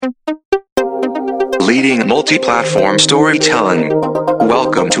leading multi-platform storytelling.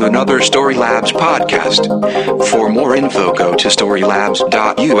 Welcome to another Storylabs podcast. For more info, go to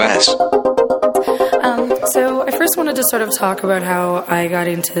storylabs.us. So I first wanted to sort of talk about how I got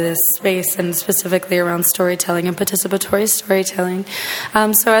into this space and specifically around storytelling and participatory storytelling.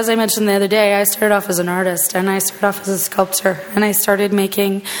 So as I mentioned the other day, I started off as an artist and I started off as a sculptor and I started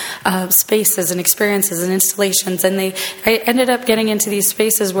making spaces and experiences and installations, and I ended up getting into these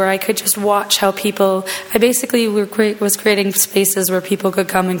spaces where I could just watch how people, I basically was creating spaces where people could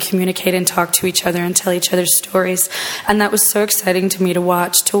come and communicate and talk to each other and tell each other stories, and that was so exciting to me to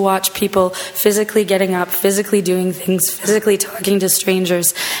watch people physically getting up, physically doing things, physically talking to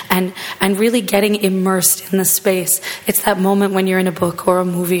strangers, and really getting immersed in the space. It's that moment when you're in a book or a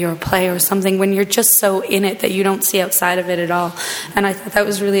movie or a play or something, when you're just so in it that you don't see outside of it at all. And I thought that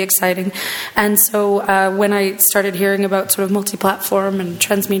was really exciting. And so when I started hearing about sort of multi-platform and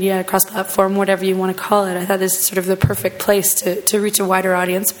transmedia, cross-platform, whatever you want to call it, I thought this is sort of the perfect place to reach a wider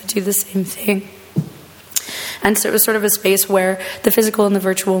audience but do the same thing. And so it was sort of a space where the physical and the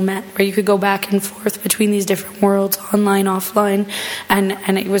virtual met, where you could go back and forth between these different worlds, online, offline,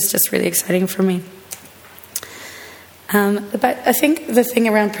 and it was just really exciting for me. But I think the thing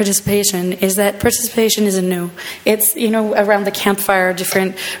around participation is that participation isn't new. It's, around the campfire,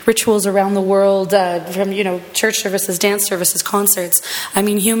 different rituals around the world, from, church services, dance services, concerts. I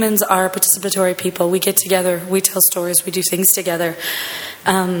mean, humans are participatory people. We get together, we tell stories, we do things together.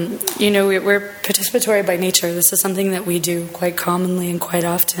 We're participatory by nature. This is something that we do quite commonly and quite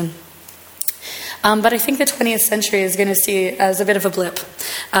often. But I think the 20th century is going to see as a bit of a blip.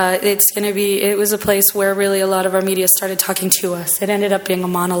 It was a place where really a lot of our media started talking to us. It ended up being a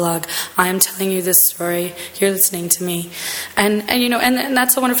monologue. I am telling you this story. You're listening to me. And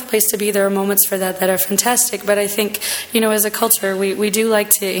that's a wonderful place to be. There are moments for that are fantastic. But I think, as a culture, we do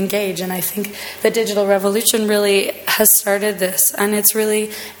like to engage. And I think the digital revolution really has started this. And it's really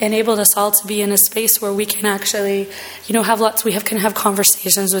enabled us all to be in a space where we can actually, can have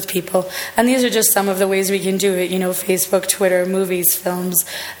conversations with people. And these are just some of the ways we can do it, Facebook, Twitter, movies, films,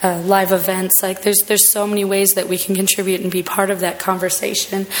 live events. Like there's so many ways that we can contribute and be part of that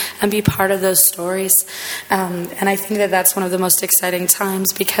conversation and be part of those stories. And I think that that's one of the most exciting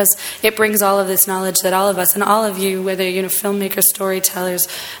times because it brings all of this knowledge that all of us and all of you, whether filmmakers, storytellers,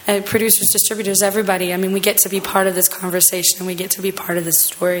 producers, distributors, everybody, we get to be part of this conversation and we get to be part of this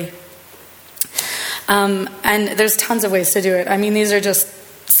story. And there's tons of ways to do it. These are just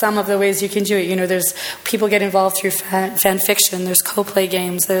some of the ways you can do it. There's people get involved through fan fiction. There's co-play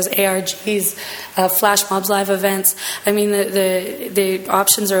games. There's ARGs, flash mobs, live events. The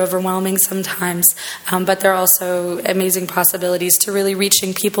options are overwhelming sometimes, but there are also amazing possibilities to really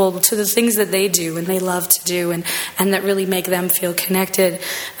reaching people to the things that they do and they love to do, and that really make them feel connected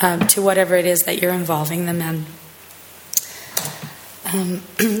to whatever it is that you're involving them in.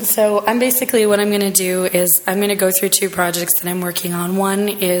 So what I'm going to do is I'm going to go through two projects that I'm working on. One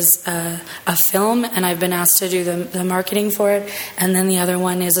is a film, and I've been asked to do the marketing for it. And then the other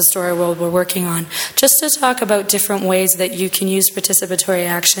one is a story world we're working on. Just to talk about different ways that you can use participatory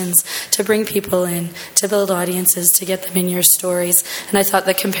actions to bring people in, to build audiences, to get them in your stories. And I thought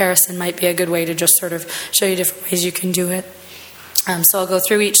the comparison might be a good way to just sort of show you different ways you can do it. So I'll go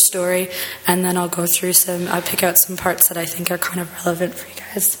through each story, and then I'll go through I'll pick out some parts that I think are kind of relevant for you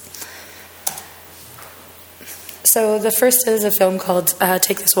guys. So the first is a film called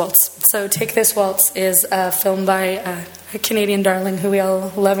Take This Waltz. So Take This Waltz is a film by a Canadian darling who we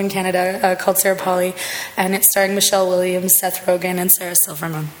all love in Canada called Sarah Polley, and it's starring Michelle Williams, Seth Rogen, and Sarah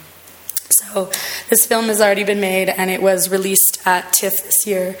Silverman. So this film has already been made, and it was released at TIFF this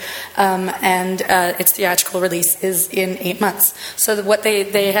year, and its theatrical release is in 8 months. So what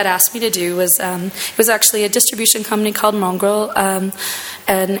they had asked me to do was, it was actually a distribution company called Mongrel, an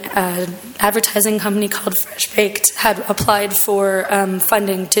advertising company called Fresh Baked had applied for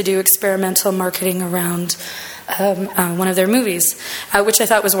funding to do experimental marketing around one of their movies, which I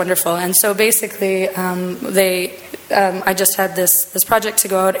thought was wonderful. And so basically, I just had this project to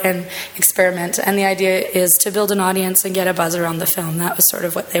go out and experiment, and the idea is to build an audience and get a buzz around the film. That was sort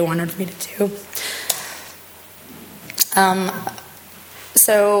of what they wanted me to do.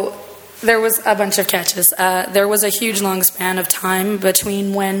 So there was a bunch of catches. There was a huge long span of time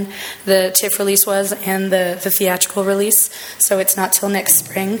between when the TIFF release was and the theatrical release, so it's not till next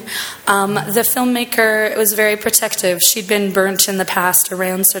spring. The filmmaker was very protective. She'd been burnt in the past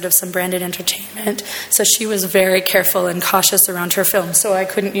around sort of some branded entertainment, so she was very careful and cautious around her film. So I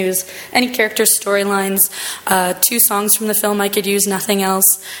couldn't use any character storylines. 2 songs from the film I could use, nothing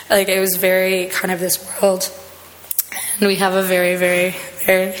else. It was very kind of this world. And we have a very, very,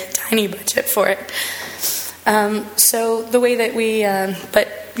 very tiny budget for it. So the way that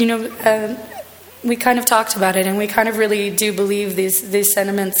we kind of talked about it, and we kind of really do believe these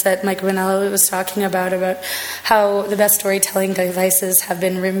sentiments that Mike Vanello was talking about how the best storytelling devices have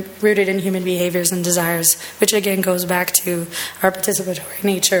been rooted in human behaviors and desires, which again goes back to our participatory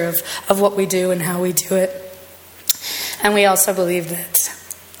nature of what we do and how we do it. And we also believe that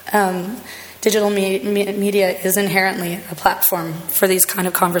digital media is inherently a platform for these kind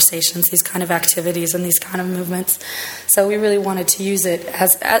of conversations, these kind of activities, and these kind of movements. So we really wanted to use it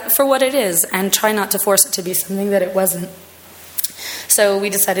as for what it is and try not to force it to be something that it wasn't. So we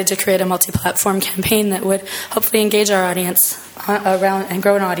decided to create a multi-platform campaign that would hopefully engage our audience around and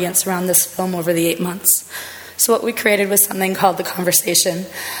grow an audience around this film over the 8 months. So what we created was something called The Conversation.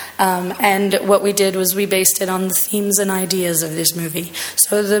 And what we did was we based it on the themes and ideas of this movie.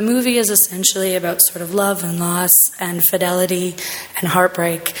 So the movie is essentially about sort of love and loss and fidelity and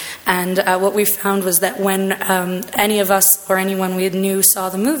heartbreak. And what we found was that when any of us or anyone we knew saw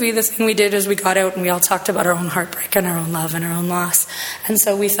the movie, the thing we did is we got out and we all talked about our own heartbreak and our own love and our own loss. And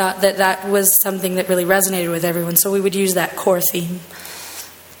so we thought that that was something that really resonated with everyone. So we would use that core theme.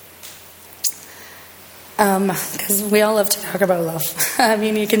 Because we all love to talk about love. I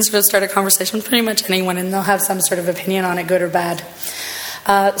mean, you can sort of start a conversation with pretty much anyone and they'll have some sort of opinion on it, good or bad.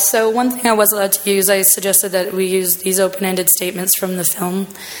 So one thing I was allowed to use, I suggested that we use these open-ended statements from the film,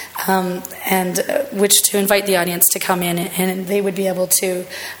 which to invite the audience to come in and they would be able to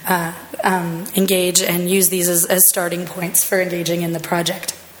engage and use these as starting points for engaging in the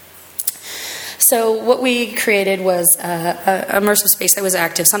project. So what we created was an immersive space that was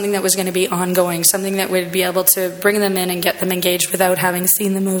active, something that was going to be ongoing, something that would be able to bring them in and get them engaged without having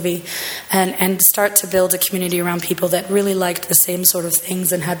seen the movie, and start to build a community around people that really liked the same sort of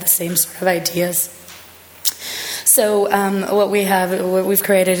things and had the same sort of ideas. So what we've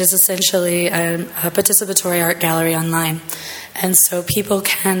created is essentially a participatory art gallery online. And so people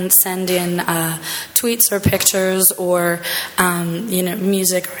can send in tweets or pictures or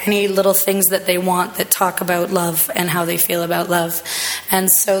music or any little things that they want that talk about love and how they feel about love. And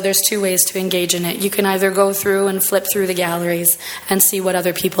so there's two ways to engage in it. You can either go through and flip through the galleries and see what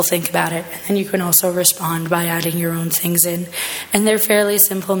other people think about it. And then you can also respond by adding your own things in. And they're fairly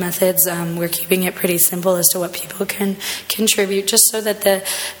simple methods. We're keeping it pretty simple as to what people can contribute, just so that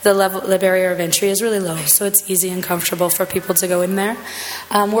the barrier of entry is really low. So it's easy and comfortable for people to go in there.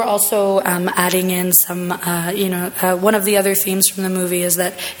 We're also adding in some, one of the other themes from the movie is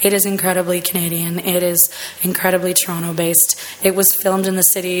that it is incredibly Canadian. It is incredibly Toronto-based. It was filmed in the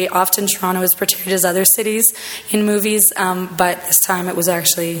city. Often Toronto is portrayed as other cities in movies, but this time it was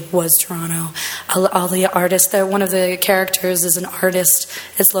Toronto. All the artists, one of the characters is an artist.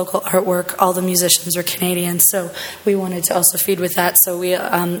 It's local artwork. All the musicians are Canadian, so we wanted to also feed with that. So we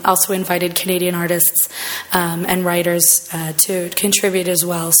also invited Canadian artists and writers to contribute as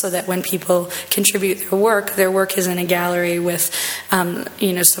well, so that when people contribute their work is in a gallery with, some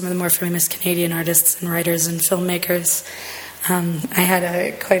of the more famous Canadian artists and writers and filmmakers. I had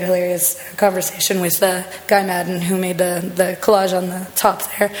a quite hilarious conversation with Guy Madden, who made the collage on the top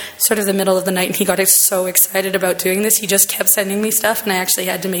there, sort of the middle of the night, and he got so excited about doing this. He just kept sending me stuff, and I actually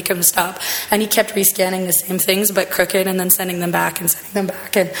had to make him stop. And he kept rescanning the same things, but crooked, and then sending them back.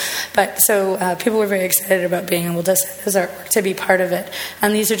 So people were very excited about being able to send his artwork to be part of it.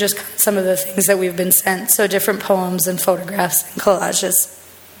 And these are just some of the things that we've been sent. So different poems and photographs and collages.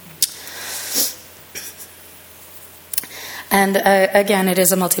 And again, it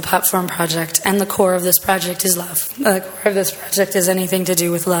is a multi-platform project, and the core of this project is love. The core of this project is anything to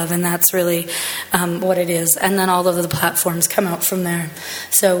do with love, and that's really what it is. And then all of the platforms come out from there.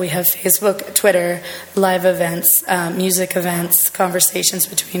 So we have Facebook, Twitter, live events, music events, conversations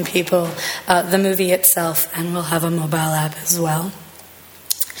between people, the movie itself, and we'll have a mobile app as well.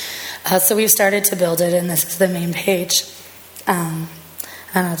 So we've started to build it, and this is the main page. And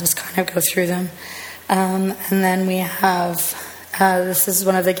I'll just kind of go through them. And then we have, this is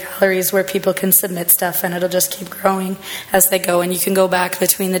one of the galleries where people can submit stuff, and it'll just keep growing as they go. And you can go back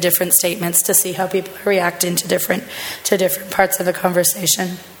between the different statements to see how people are reacting to different parts of the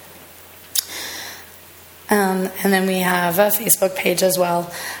conversation. And then we have a Facebook page as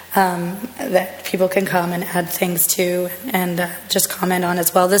well that people can come and add things to and just comment on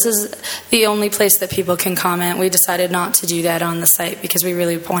as well. This is the only place that people can comment. We decided not to do that on the site because we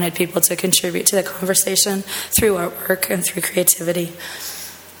really wanted people to contribute to the conversation through artwork and through creativity.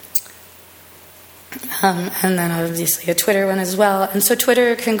 And then obviously a Twitter one as well. And so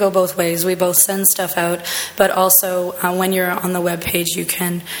Twitter can go both ways. We both send stuff out, but also when you're on the web page, you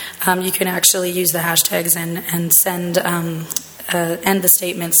can actually use the hashtags and send the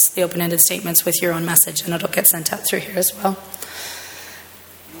statements, the open-ended statements with your own message, and it'll get sent out through here as well.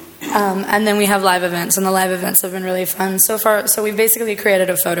 And then we have live events, and the live events have been really fun so far. So we've basically created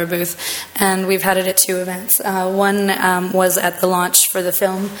a photo booth, and we've had it at 2 events. One was at the launch for the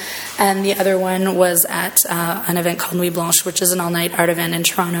film, and the other one was at an event called Nuit Blanche, which is an all-night art event in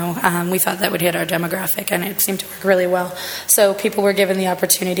Toronto. We thought that would hit our demographic, and it seemed to work really well. So people were given the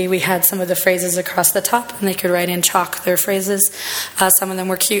opportunity. We had some of the phrases across the top, and they could write in chalk their phrases. Some of them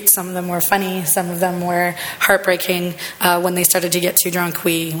were cute, some of them were funny, some of them were heartbreaking. When they started to get too drunk,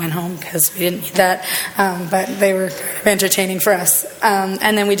 we went home because we didn't need that, but they were entertaining for us.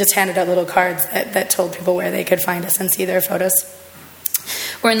 And then we just handed out little cards that told people where they could find us and see their photos.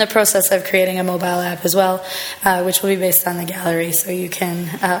 We're in the process of creating a mobile app as well, which will be based on the gallery, so you can,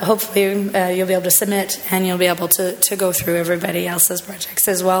 hopefully you'll be able to submit and you'll be able to go through everybody else's projects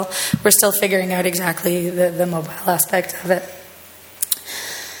as well. We're still figuring out exactly the mobile aspect of it.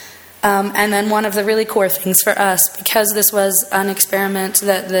 And then one of the really core things for us, because this was an experiment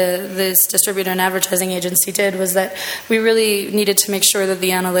that this distributor and advertising agency did, was that we really needed to make sure that the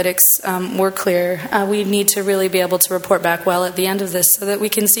analytics were clear. We need to really be able to report back well at the end of this so that we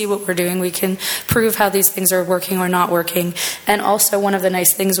can see what we're doing. We can prove how these things are working or not working. And also one of the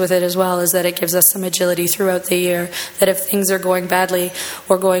nice things with it as well is that it gives us some agility throughout the year, that if things are going badly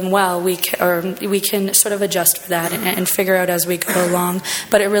or going well, we can sort of adjust for that and figure out as we go along.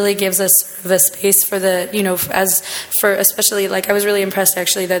 But it really gives us sort of a space for the, especially, like, I was really impressed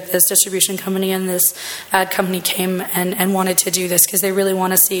actually that this distribution company and this ad company came and wanted to do this, because they really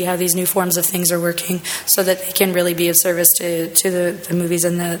want to see how these new forms of things are working so that they can really be of service to the movies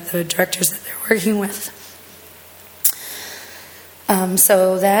and the directors that they're working with.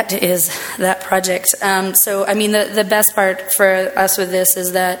 So that is that project. The best part for us with this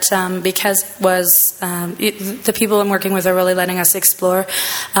is that because it was the people I'm working with are really letting us explore.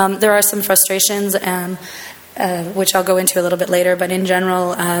 There are some frustrations, which I'll go into a little bit later, but in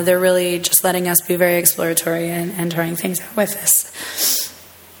general, they're really just letting us be very exploratory and trying things out with this.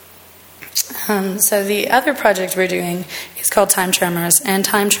 So the other project we're doing is called Time Tremors, and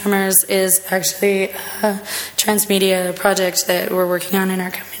Time Tremors is actually a transmedia project that we're working on in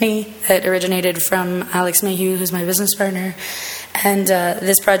our company that originated from Alex Mayhew, who's my business partner. And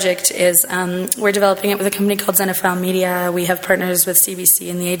this project is, we're developing it with a company called Xenophile Media. We have partners with CBC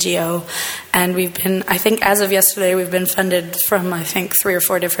and the AGO, and we've been, I think as of yesterday, we've been funded from, 3 or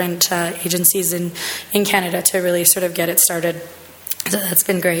 4 different agencies in Canada to really sort of get it started. So that's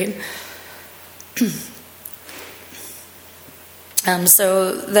been great.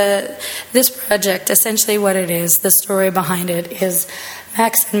 This project, essentially what it is, the story behind it is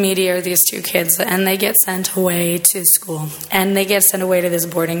Max and Meaty are these 2 kids, and they get sent away to school, and they get sent away to this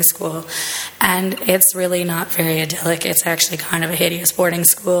boarding school, and it's really not very idyllic. It's actually kind of a hideous boarding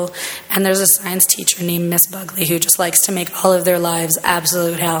school, and there's a science teacher named Miss Bugley who just likes to make all of their lives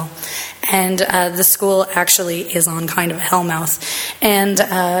absolute hell, and the school actually is on kind of a hellmouth, and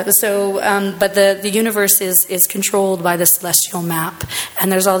but the universe is controlled by the celestial map,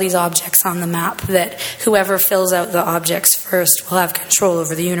 and there's all these objects on the map that whoever fills out the objects first will have control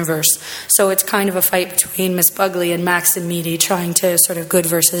over the universe. So it's kind of a fight between Miss Bugley and Max and Meaty, trying to sort of good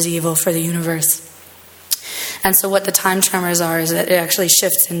versus evil for the universe. And so what the time tremors are is that it actually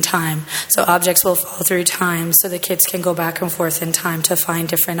shifts in time. So objects will fall through time, so the kids can go back and forth in time to find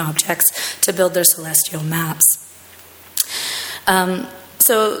different objects to build their celestial maps.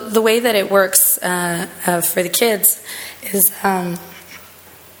 So the way that it works for the kids is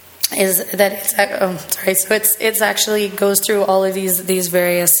that it's actually goes through all of these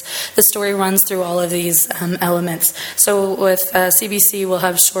various, the story runs through all of these elements. So with CBC, we'll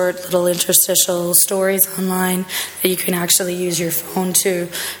have short little interstitial stories online that you can actually use your phone to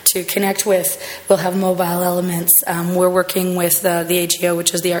connect with. We'll have mobile elements. We're working with the AGO,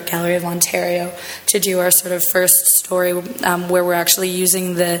 which is the Art Gallery of Ontario, to do our sort of first story where we're actually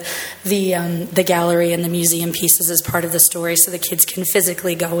using the gallery and the museum pieces as part of the story, so the kids can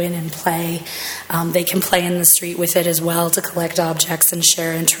physically go in and play. They can play in the street with it as well to collect objects and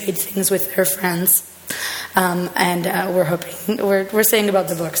share and trade things with their friends. We're hoping, we're saying about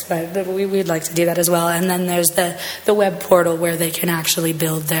the books, but we'd like to do that as well. And then there's the web portal where they can actually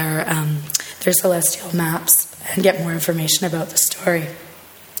build their celestial maps and get more information about the story.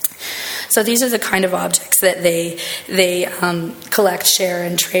 So these are the kind of objects that they collect, share,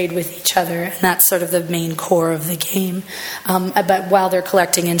 and trade with each other, and that's sort of the main core of the game. But while they're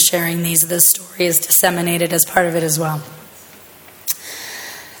collecting and sharing these, the story is disseminated as part of it as well.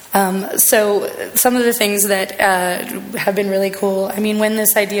 So some of the things that have been really cool, I mean, when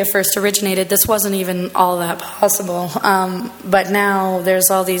this idea first originated, this wasn't even all that possible. But now there's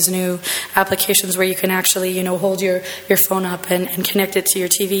all these new applications where you can actually, hold your phone up and connect it to your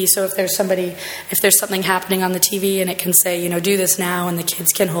TV. So if there's something happening on the TV and it can say, do this now, and the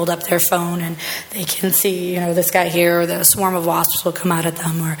kids can hold up their phone and they can see, this guy here, or the swarm of wasps will come out at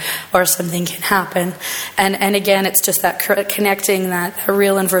them, or something can happen. And again, it's just that connecting that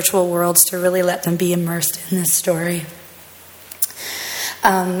real and virtual worlds to really let them be immersed in this story.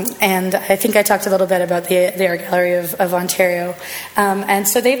 And I think I talked a little bit about the Art Gallery of Ontario. And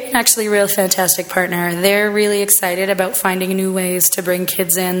so they've been actually a real fantastic partner. They're really excited about finding new ways to bring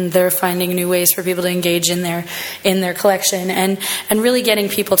kids in. They're finding new ways for people to engage in their collection and really getting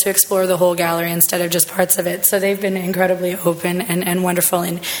people to explore the whole gallery instead of just parts of it. So they've been incredibly open and wonderful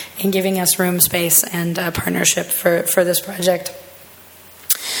in giving us room space and partnership for this project.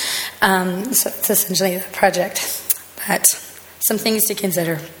 So it's essentially the project. But some things to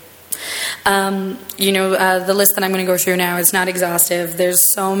consider. The list that I'm going to go through now is not exhaustive.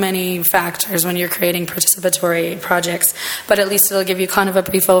 There's so many factors when you're creating participatory projects, but at least it'll give you kind of a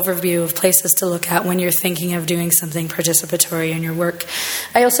brief overview of places to look at when you're thinking of doing something participatory in your work.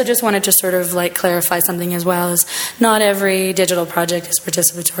 I also just wanted to sort of clarify something as well, is not every digital project is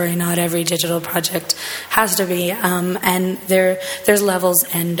participatory. Not every digital project has to be, and there's levels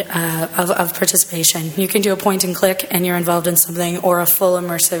of participation. You can do a point and click and you're involved in something, or a full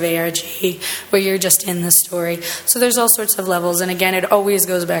immersive ARG where you're just in the story. So there's all sorts of levels, and again, it always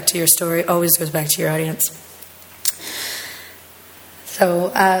goes back to your story, always goes back to your audience. So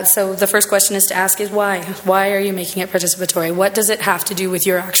the first question is to ask is why? Why are you making it participatory? What does it have to do with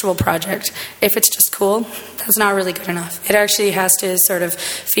your actual project? If it's just cool, that's not really good enough. It actually has to sort of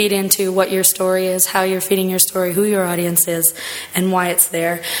feed into what your story is, how you're feeding your story, who your audience is, and why it's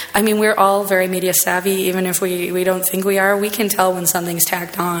there. I mean, we're all very media savvy, even if we don't think we are. We can tell when something's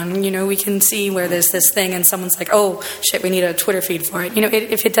tacked on. We can see where there's this thing and someone's like, oh, shit, we need a Twitter feed for it.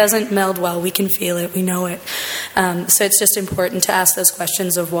 If it doesn't meld well, we can feel it, we know it. So it's just important to ask those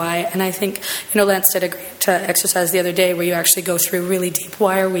questions of why. And I think, Lance did a great exercise the other day where you actually go through really deep,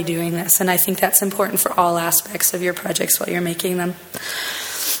 why are we doing this? And I think that's important for all aspects of your projects while you're making them.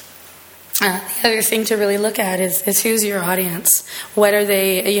 The other thing to really look at is who's your audience? What are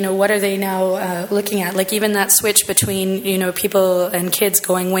they, now looking at? Like even that switch between, people and kids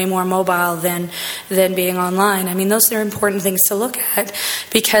going way more mobile than being online. I mean, those are important things to look at,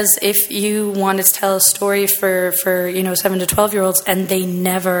 because if you want to tell a story for 7 to 12-year-olds and they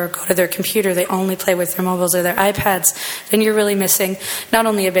never go to their computer, they only play with their mobiles or their iPads, then you're really missing not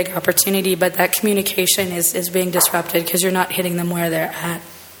only a big opportunity, but that communication is being disrupted because you're not hitting them where they're at.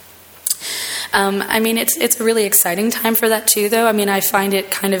 It's a really exciting time for that too, though. I mean, I find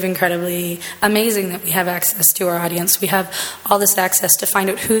it kind of incredibly amazing that we have access to our audience. We have all this access to find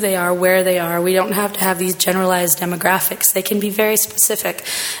out who they are, where they are. We don't have to have these generalized demographics. They can be very specific.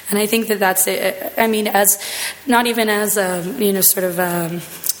 And I think that that's it. I mean, as not even as a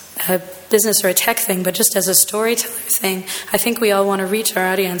business or a tech thing, but just as a storyteller thing, I think we all want to reach our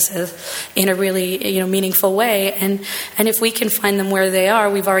audiences in a really meaningful way. And if we can find them where they are,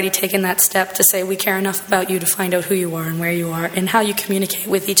 we've already taken that step to say we care enough about you to find out who you are and where you are and how you communicate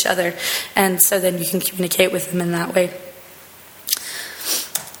with each other. And so then you can communicate with them in that way.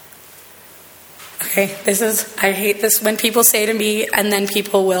 Okay, I hate this when people say to me, and then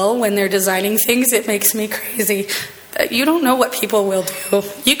people will, when they're designing things, it makes me crazy. You don't know what people will do.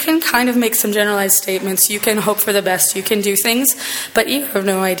 You can kind of make some generalized statements. You can hope for the best. You can do things, but you have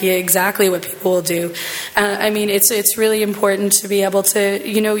no idea exactly what people will do. It's really important to be able to,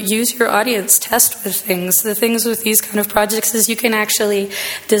 use your audience, test with things. The things with these kind of projects is you can actually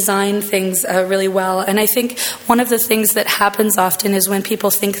design things really well. And I think one of the things that happens often is when people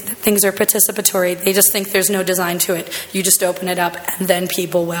think that things are participatory, they just think there's no design to it. You just open it up and then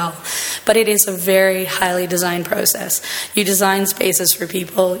people will. But it is a very highly designed process. You design spaces for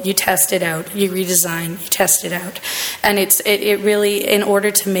people, you test it out, you redesign, you test it out. And it really, in order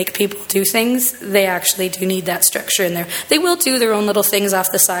to make people do things, they actually do need that structure in there. They will do their own little things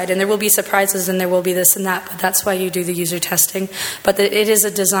off the side, and there will be surprises, and there will be this and that, but that's why you do the user testing. But it is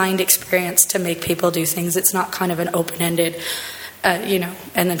a designed experience to make people do things. It's not kind of an open-ended, and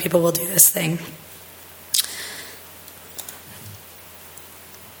then people will do this thing.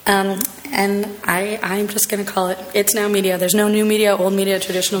 And I'm just going to call it, it's now media. There's no new media, old media,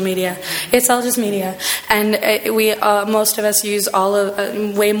 traditional media. It's all just media. And most of us use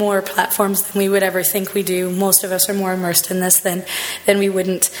way more platforms than we would ever think we do. Most of us are more immersed in this than we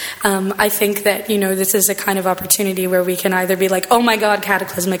wouldn't. I think that, this is a kind of opportunity where we can either be like, oh my God,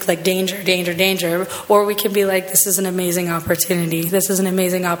 cataclysmic, like danger, danger, danger, or we can be like, this is an amazing opportunity. This is an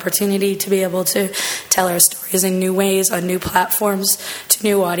amazing opportunity to be able to tell our stories in new ways, on new platforms, to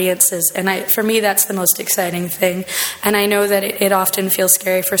new audiences. And for me, that's the most exciting thing. And I know that it often feels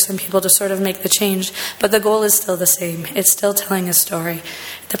scary for some people to sort of make the change, but the goal is still the same. It's still telling a story.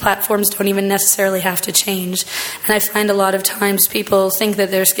 The platforms don't even necessarily have to change. And I find a lot of times people think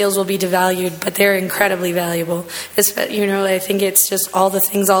that their skills will be devalued, but they're incredibly valuable. I think it's just all the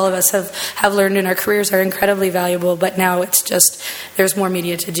things all of us have learned in our careers are incredibly valuable, but now it's just there's more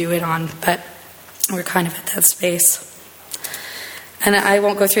media to do it on. But we're kind of at that space. And I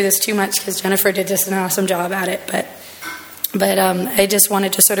won't go through this too much because Jennifer did just an awesome job at it, but I just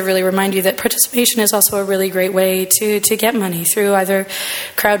wanted to sort of really remind you that participation is also a really great way to get money through either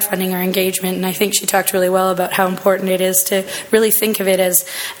crowdfunding or engagement. And I think she talked really well about how important it is to really think of it as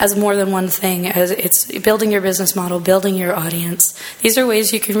more than one thing, as it's building your business model, building your audience. These are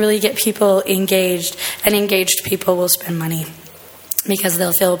ways you can really get people engaged, and engaged people will spend money, because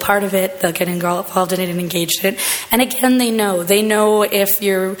they'll feel a part of it, they'll get involved in it and engaged in it. And again, they know if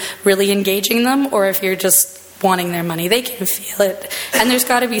you're really engaging them or if you're just wanting their money. They can feel it. And there's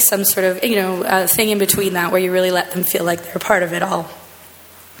got to be some sort of, thing in between that where you really let them feel like they're a part of it all.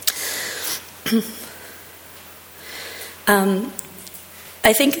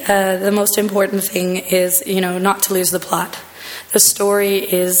 I think the most important thing is, not to lose the plot. The story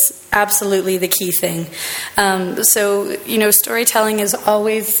is absolutely the key thing. Storytelling is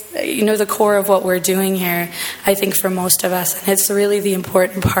always, the core of what we're doing here, I think, for most of us. And it's really the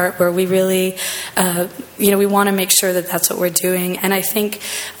important part where we really, we want to make sure that that's what we're doing. And I think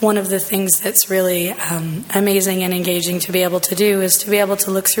one of the things that's really amazing and engaging to be able to do is to be able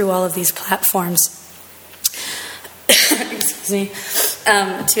to look through all of these platforms. Excuse me.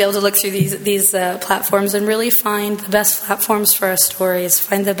 To be able to look through these platforms and really find the best platforms for our stories,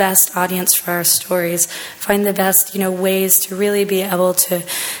 find the best audience for our stories, find the best ways to really be able to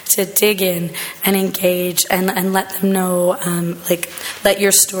dig in and engage and let them know, let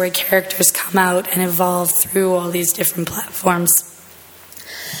your story characters come out and evolve through all these different platforms.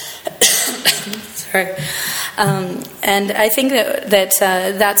 Sorry. And I think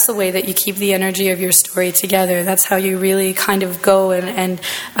that's the way that you keep the energy of your story together. That's how you really kind of go and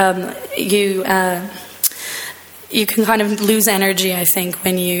you can kind of lose energy, I think,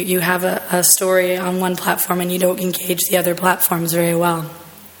 when you have a story on one platform and you don't engage the other platforms very well.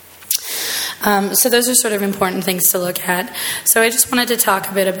 So those are sort of important things to look at. So I just wanted to talk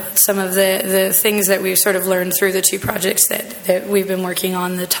a bit about some of the things that we've sort of learned through the two projects that we've been working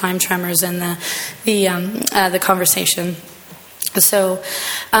on, the time tremors and the conversation. So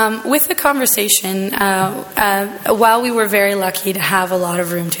with the conversation, while we were very lucky to have a lot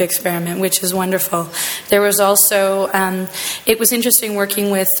of room to experiment, which is wonderful, there was also, it was interesting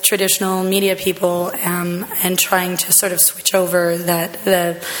working with traditional media people and trying to sort of switch over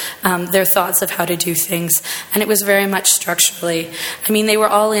their thoughts of how to do things. And it was very much structurally. I mean, they were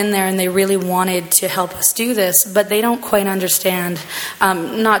all in there and they really wanted to help us do this, but they don't quite understand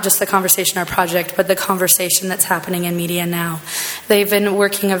not just the conversation, our project, but the conversation that's happening in media now. They've been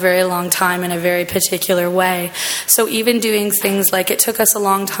working a very long time in a very particular way. So even doing things like, it took us a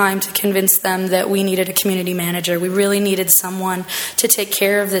long time to convince them that we needed a community manager. We really needed someone to take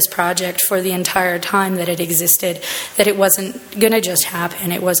care of this project for the entire time that it existed, that it wasn't going to just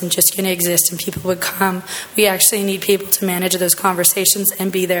happen. It wasn't just going to exist and people would come. We actually need people to manage those conversations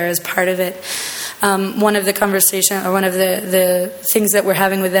and be there as part of it. One of the things that we're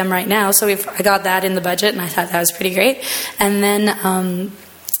having with them right now, so I got that in the budget and I thought that was pretty great.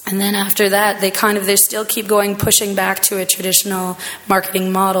 And then after that, they still keep pushing back to a traditional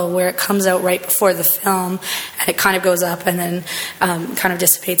marketing model where it comes out right before the film and it kind of goes up and then kind of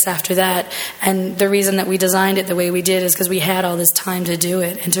dissipates after that. And the reason that we designed it the way we did is because we had all this time to do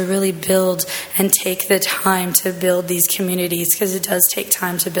it and to really build and take the time to build these communities, because it does take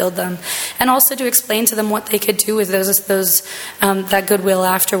time to build them, and also to explain to them what they could do with that goodwill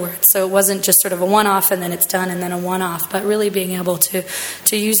afterwards. So it wasn't just sort of a one-off and then it's done and then a one-off, but really being able to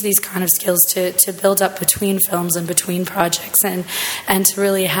use these kind of skills to build up between films and between projects and to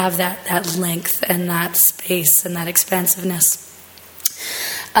really have that length and that space and that expansiveness.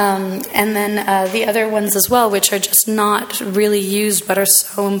 And then the other ones as well, which are just not really used but are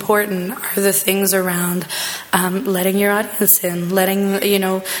so important, are the things around letting your audience in, letting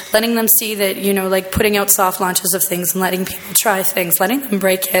them see that, like putting out soft launches of things and letting people try things, letting them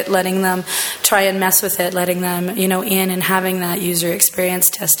break it, letting them try and mess with it, letting them, in and having that user experience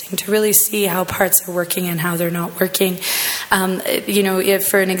testing to really see how parts are working and how they're not working. If,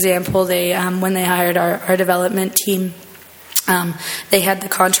 for an example, they when they hired our development team, they had the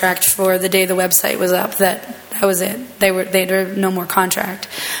contract for the day the website was up. That was it. They had no more contract.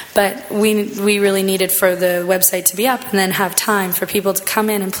 But we really needed for the website to be up and then have time for people to come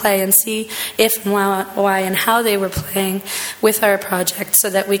in and play and see if and why and how they were playing with our project so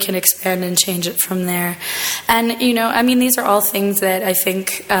that we can expand and change it from there. And, these are all things that I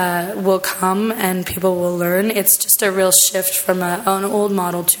think will come and people will learn. It's just a real shift from an old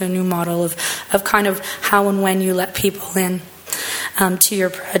model to a new model of kind of how and when you let people in. To your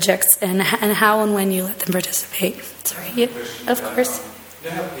projects and how and when you let them participate. Sorry, yeah, of course.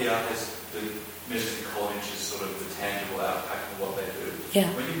 How PR has the measures in college is sort of the tangible outcome of what they do. Yeah.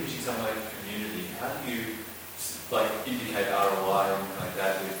 When you're pitching something like a community, how do you indicate ROI or anything like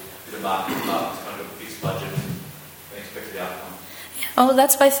that with a marketing department, kind of a fixed budget and expected outcome? Oh,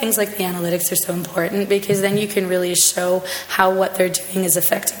 that's why things like the analytics are so important, because then you can really show how what they're doing is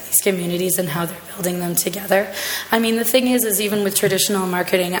affecting these communities and how they're building them together. The thing is even with traditional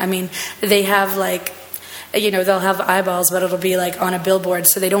marketing, they have they'll have eyeballs, but it'll be on a billboard,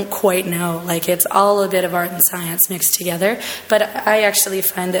 so they don't quite know. It's all a bit of art and science mixed together. But I actually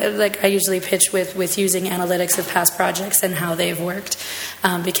find that, I usually pitch with using analytics of past projects and how they've worked,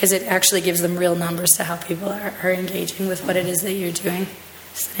 because it actually gives them real numbers to how people are engaging with what it is that you're doing.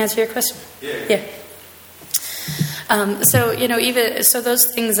 Does that answer your question? Yeah. So those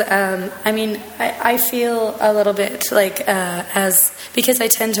things, I feel a little bit because I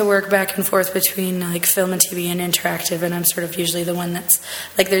tend to work back and forth between film and TV and interactive, and I'm sort of usually the one that's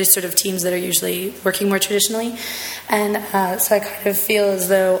there's sort of teams that are usually working more traditionally, and so I kind of feel as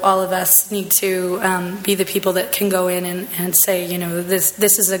though all of us need to be the people that can go in and say,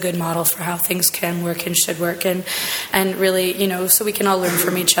 this is a good model for how things can work and should work, and really, so we can all learn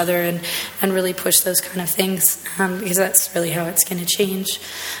from each other and really push those kind of things. Because that's really how it's going to change.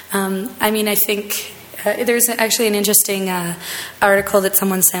 I think there's actually an interesting article that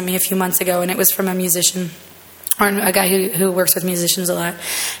someone sent me a few months ago, and it was from a musician, or a guy who works with musicians a lot.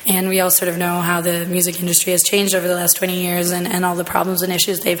 And we all sort of know how the music industry has changed over the last 20 years and all the problems and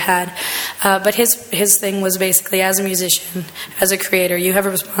issues they've had. But his thing was basically, as a musician, as a creator, you have a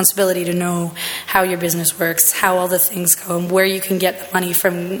responsibility to know how your business works, how all the things go, and where you can get the money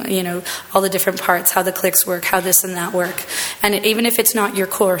from, all the different parts, how the clicks work, how this and that work. And even if it's not your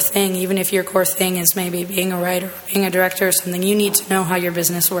core thing, even if your core thing is maybe being a writer or being a director or something, you need to know how your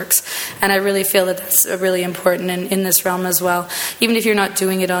business works. And I really feel that that's really important in this realm as well. Even if you're not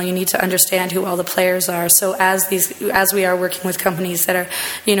doing it all, you need to understand who all the players are. So as we are working with companies that are,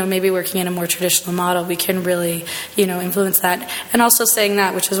 maybe working in a more traditional model, we can really, influence that. And also saying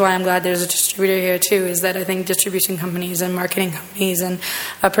that, which is why I'm glad there's a distributor here too, is that I think distribution companies and marketing companies and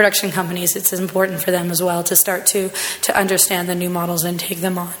production companies, it's important for them as well to start to understand the new models and take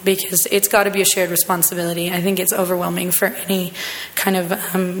them on, because it's got to be a shared responsibility. I think it's overwhelming for any kind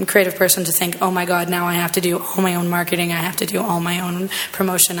of creative person to think, oh my God, now I have to do all my own marketing, I have to do all my own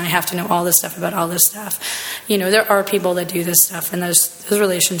promotion, I have to know all this stuff about all this stuff. There are people that do this stuff, and those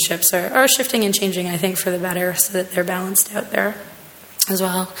relationships are shifting and changing, I think, for the better, so that they're balanced out there as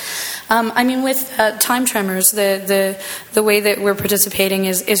well. With Time Tremors, the way that we're participating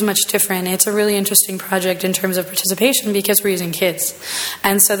is much different. It's a really interesting project in terms of participation because we're using kids.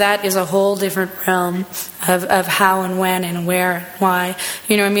 And so that is a whole different realm of how and when and where and why.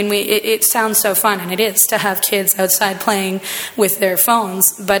 It sounds so fun, and it is, to have kids outside playing with their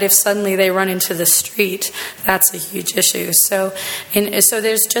phones, but if suddenly they run into the street, that's a huge issue. So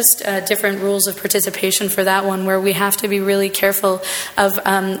there's just different rules of participation for that one, where we have to be really careful of,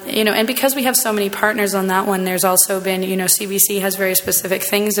 and because we have so many partners on that one, there's also been, CBC has very specific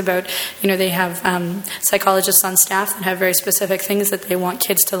things about, they have psychologists on staff that have very specific things that they want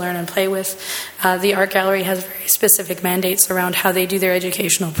kids to learn and play with. The Art Gallery has very specific mandates around how they do their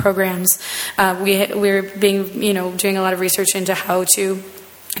educational programs. We're doing a lot of research into how to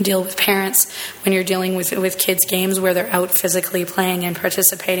deal with parents when you're dealing with kids' games where they're out physically playing and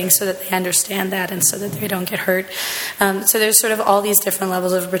participating, so that they understand that and so that they don't get hurt. So there's sort of all these different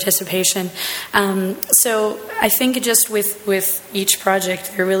levels of participation. So I think just with each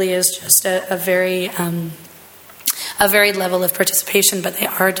project, there really is just a varied level of participation, but they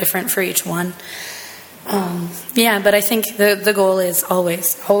are different for each one. But I think the goal is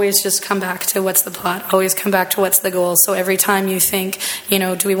always just come back to what's the plot, always come back to what's the goal. So every time you think,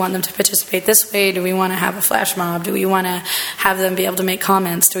 do we want them to participate this way? Do we want to have a flash mob? Do we want to have them be able to make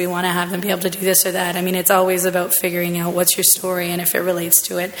comments? Do we want to have them be able to do this or that? I mean, it's always about figuring out what's your story and if it relates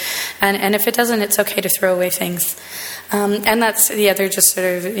to it. And if it doesn't, it's okay to throw away things. And that's the other just sort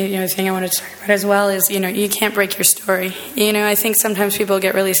of thing I wanted to talk about as well is you can't break your story. I think sometimes people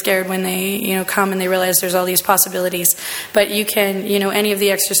get really scared when they come and they realize there's all these possibilities. But you can any of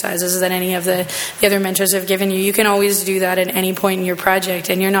the exercises that any of the other mentors have given you, you can always do that at any point in your project,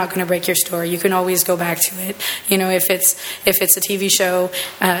 and you're not going to break your story. You can always go back to it. If it's a TV show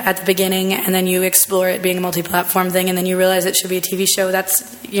at the beginning, and then you explore it being a multi-platform thing, and then you realize it should be a TV show,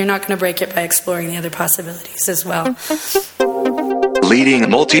 you're not going to break it by exploring the other possibilities as well. Leading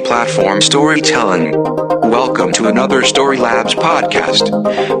multi-platform storytelling. Welcome to another Story Labs podcast.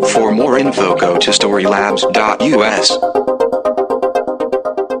 For more info, go to storylabs.us.